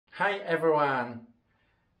Hi everyone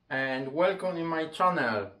and welcome in my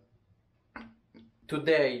channel.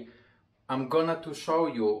 Today I'm gonna to show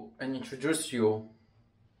you and introduce you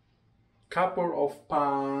couple of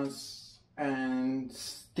pans and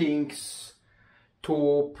things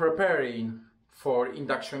to preparing for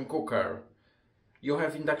induction cooker. You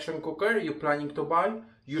have induction cooker you planning to buy,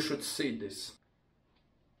 you should see this.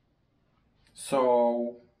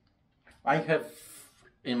 So I have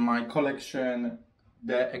in my collection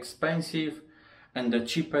the expensive and the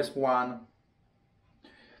cheapest one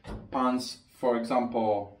pans. For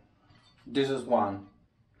example, this is one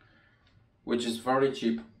which is very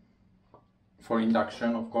cheap for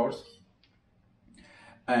induction, of course,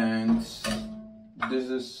 and this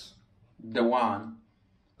is the one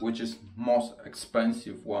which is most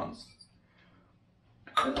expensive ones.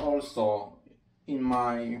 And also in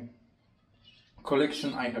my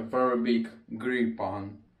collection I have very big grill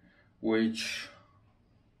pan which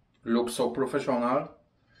looks so professional.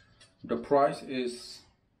 The price is,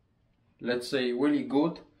 let's say, really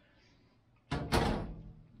good,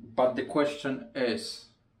 but the question is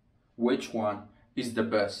which one is the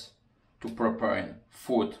best to prepare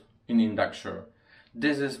food in induction.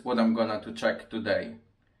 This is what I'm gonna to check today.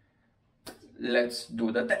 Let's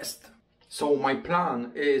do the test. So my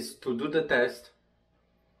plan is to do the test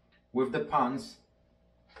with the pans,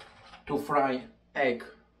 to fry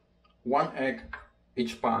one egg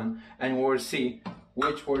each pan, and we'll see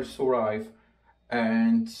which will survive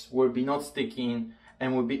and will be not sticking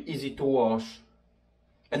and will be easy to wash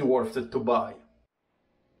and worth it to buy.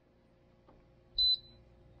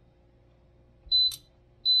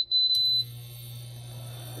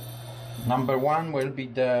 Number one will be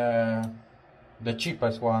the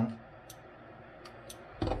cheapest one.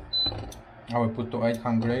 I will put to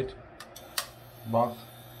 800 baht.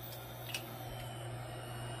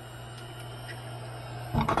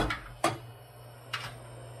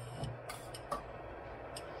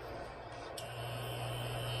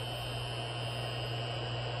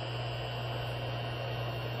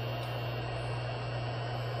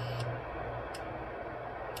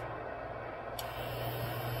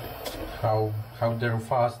 How they're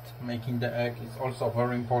fast making the egg is also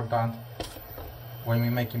very important when we're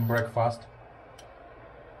making breakfast.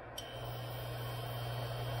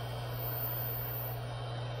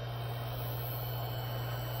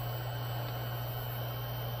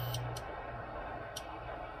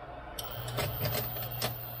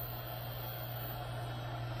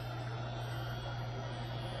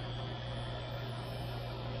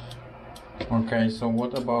 Okay, so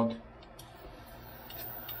what about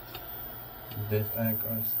this egg?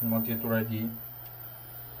 Is not yet ready.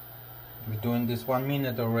 We're doing this 1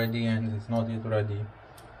 minute already and it's not yet ready.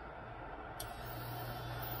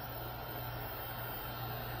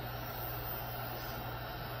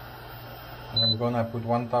 I'm gonna put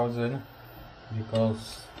 1000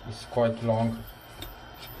 because it's quite long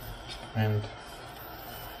and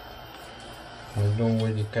I'll do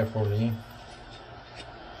really carefully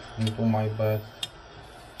into my bed.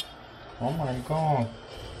 Oh my god,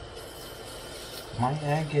 my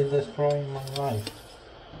egg is destroying my life.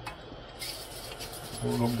 Oh,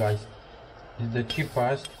 look guys, it's the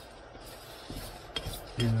cheapest,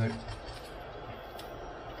 it's the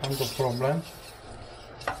kind of problem.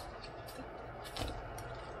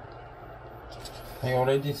 I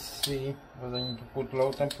already see that I need to put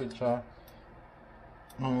low temperature.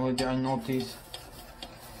 Already I notice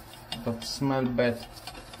that smell bad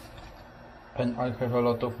and I have a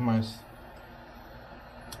lot of mess.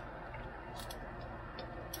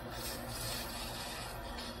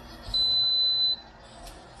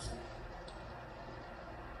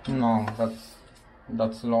 No,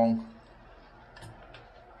 that's long.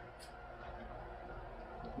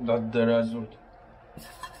 That's the result.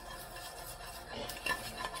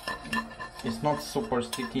 It's not super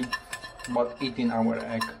sticky, but eating our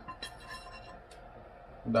egg,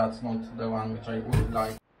 that's not the one which I would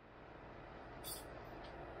like.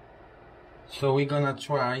 So we're gonna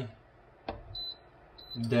try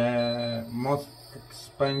the most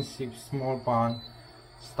expensive small pan,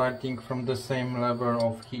 starting from the same level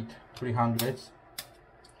of heat, 300,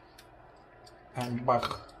 and back.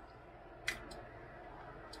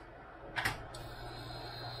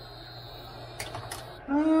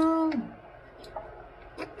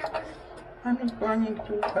 I'm planning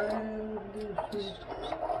to have this.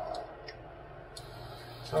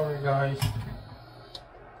 Sorry guys,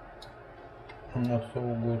 I'm not so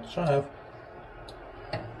good chef.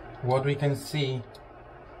 What we can see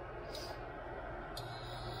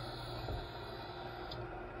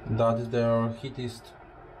that their heat is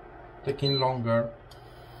taking longer,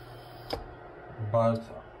 but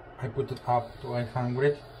I put it up to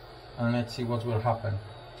 800 and let's see what will happen.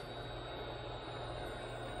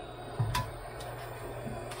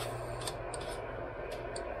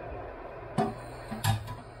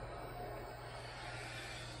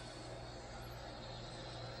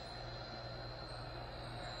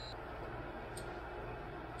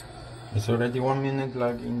 It's already 1 minute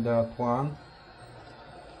like in that one,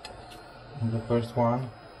 in the first one,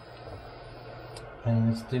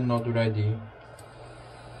 and it's still not ready,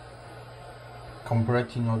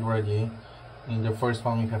 completely not ready. In the first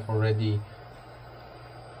one we have already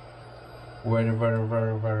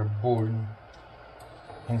very burn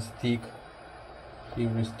and stick.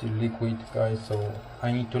 Here is still liquid, guys, so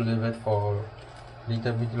I need to leave it for a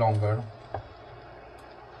little bit longer.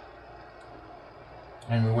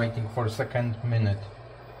 And we're waiting for second minute.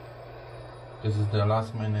 This is the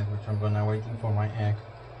last minute which I'm gonna waiting for my egg.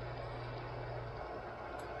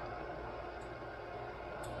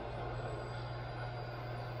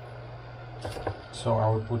 So I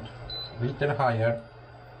will put a little higher.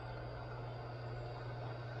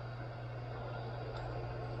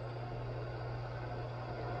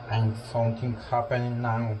 And something happening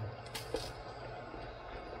now.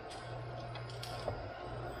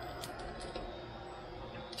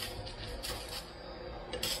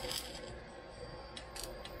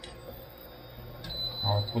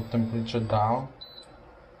 I'll put temperature down.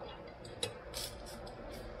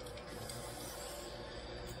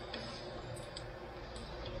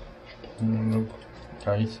 Look,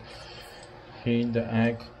 guys, here the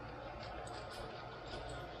egg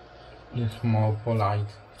is more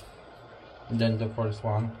polite than the first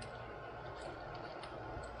one.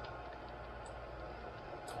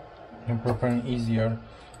 And preparing easier,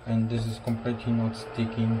 and this is completely not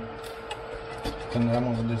sticking. You can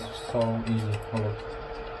remove this so easy. Look.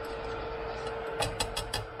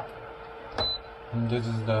 And this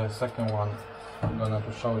is the second one I'm gonna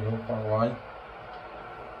to show you for a while.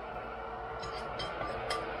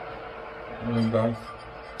 Look, guys,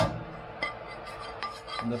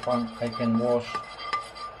 the pan I can wash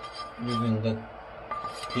using the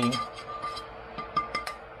thing,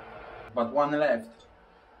 but one left,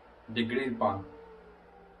 the grill pan.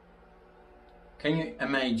 Can you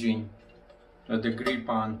imagine that the grill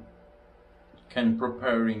pan can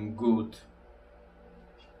preparing good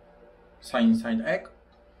inside egg?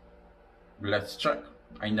 Let's check.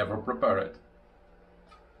 I never prepare it.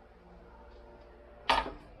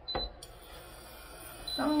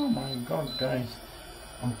 Oh my god, guys,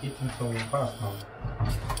 I'm eating so fast now.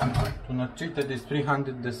 To not treat it is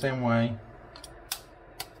 300 the same way.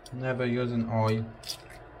 Never using oil.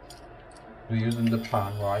 We're using the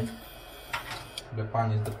pan, right? The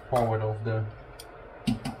pan is the power of the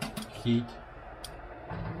heat.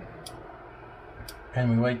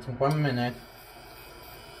 And we wait 1 minute.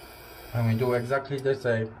 And we do exactly the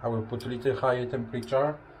same. I will put a little higher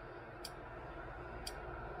temperature.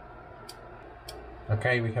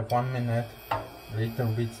 Okay, we have 1 minute, a little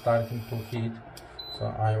bit starting to heat, so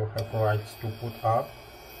I will have rights to put up.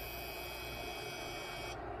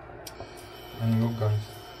 And look, guys,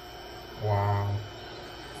 wow,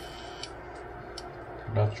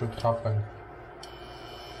 that should happen.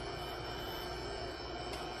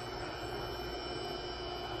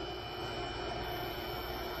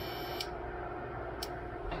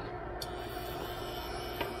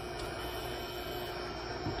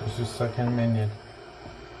 This is second minute.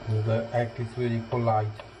 The egg is really polite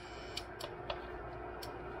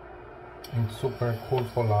and super cool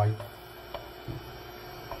polite.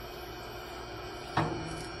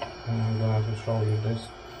 And I'm gonna to show you this.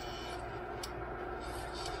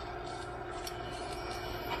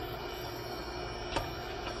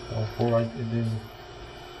 How polite it is.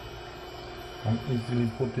 And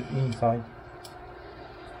easily put it inside.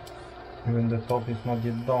 Even the top is not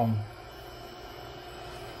yet done.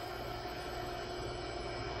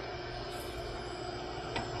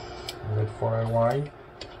 Wait for a while.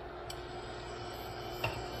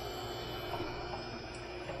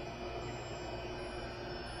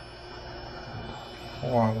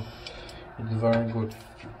 Wow, it's very good.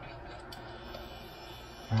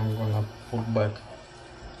 I'm gonna put back.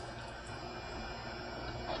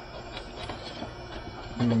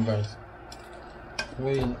 Look, guys,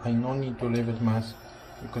 really I no need to leave it mess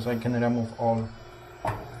because I can remove all.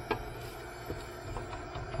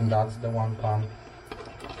 And that's the one pan,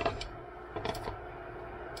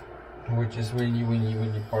 which is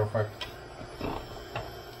really perfect.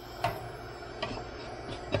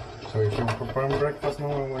 So if you prepare breakfast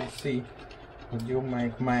now, I will see that you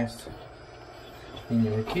make mess in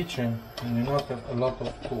your kitchen and you not have a lot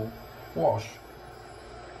of to wash.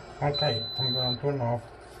 Okay, I'm gonna turn off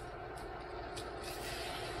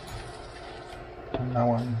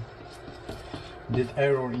Now I did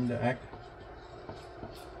error in the egg,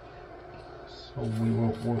 so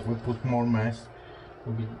we'll put more mess.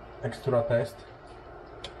 Will be extra test.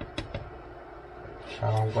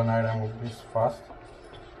 Now I'm gonna remove this fast.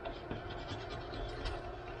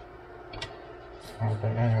 Okay,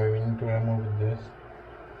 anyway, we need to remove this.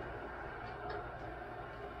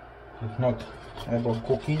 It's not about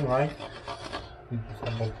cooking, right? It's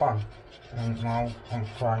about pan. And now I'm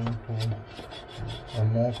trying to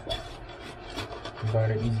remove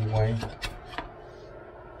very easy way.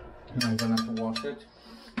 I'm gonna have to wash it.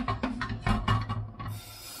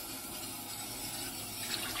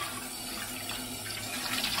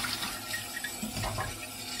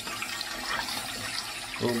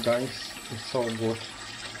 Oh guys, it's so good.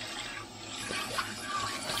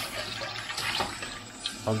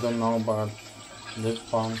 I don't know about this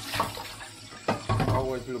pan.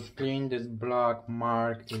 Always look clean. This black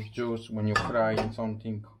mark is just when you fry in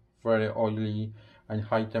something very oily and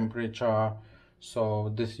high temperature.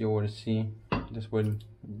 So this you will see, this will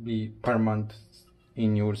be permanent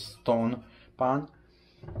in your stone pan.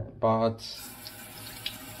 But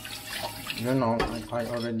you know, I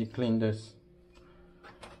already cleaned this.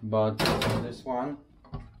 But this one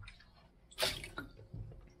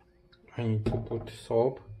I need to put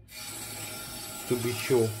soap to be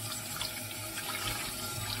sure.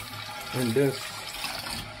 And this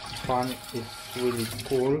pan is really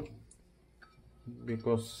cool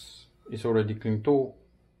because it's already clean too.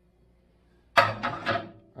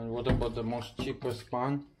 And what about the most cheapest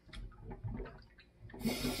pan?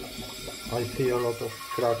 I see a lot of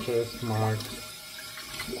scratches, marks.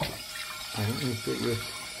 I need to use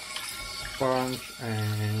sponge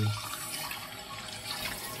and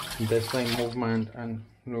the same movement, and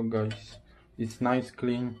look guys, it's nice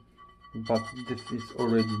clean, but this is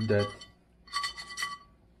already dead.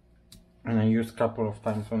 And I used couple of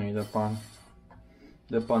times only the pan.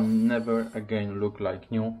 The pan never again look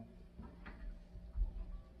like new.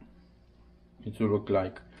 It will look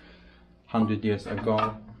like 100 years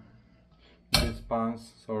ago. These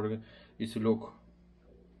pans, sorry, it's look.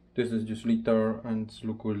 This is just litter and it's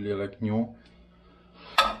look really like new.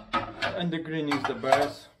 And the green is the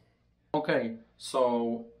best. Okay,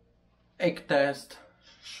 so egg test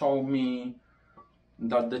show me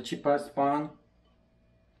that the cheapest pan,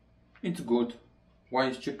 it's good. Why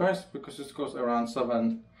is cheapest? Because it costs around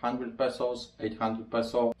 700 pesos, 800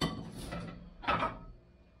 pesos.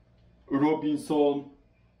 Robinson,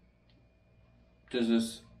 this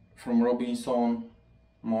is from Robinson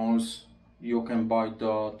malls. You can buy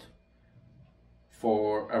that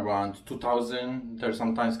for around 2000. There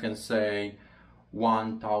sometimes can say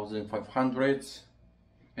 1500.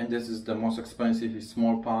 And this is the most expensive, is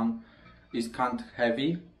small pan. It's kind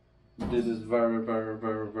heavy. This is very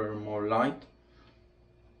more light.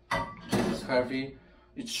 This is heavy.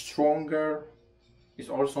 It's stronger. It's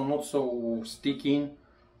also not so sticky.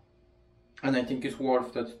 And I think it's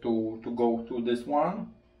worth it to go to this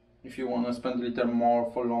one if you want to spend a little more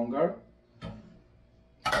for longer.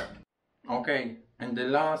 Okay, and the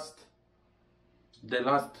last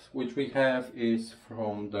which we have is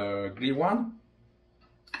from the grill one.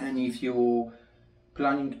 And if you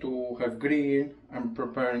planning to have grill and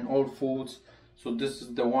preparing all foods, so this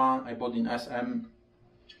is the one I bought in SM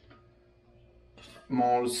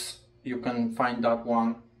malls. You can find that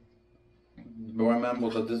one. Remember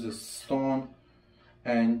that this is stone,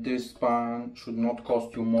 and this pan should not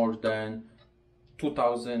cost you more than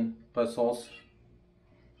 2000 pesos.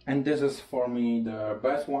 And this is for me the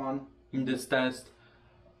best one in this test,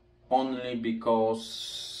 only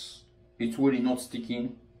because it's really not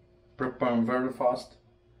sticking, preparing very fast,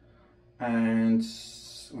 and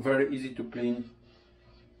very easy to clean.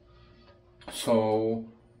 So,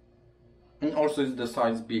 and also it's the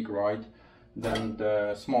size big, right? Then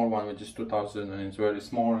the small one, which is 2000, and it's very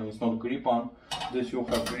small and it's not grill pan. This you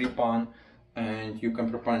have grill pan, and you can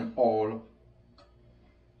prepare all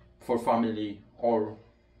for family or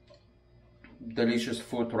delicious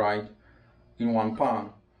food, right, in one pan.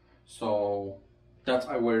 So that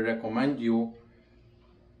I will recommend you.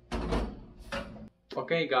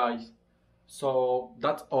 Okay guys, so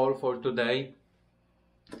that's all for today.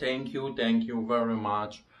 Thank you very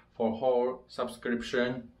much for whole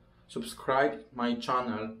subscription. Subscribe my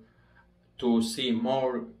channel to see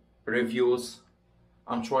more reviews.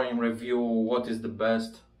 I'm trying to review what is the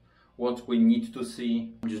best, what we need to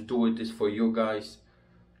see. Just do it is for you guys.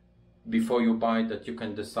 Before you buy that, you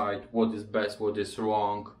can decide what is best, what is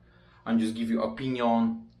wrong, and just give you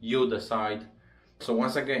opinion. You decide. So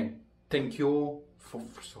once again, thank you for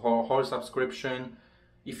whole subscription.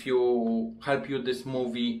 If you help you this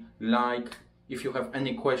movie, like. If you have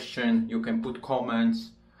any question, you can put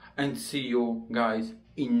comments, and see you guys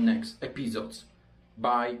in next episodes.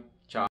 Bye. Ciao.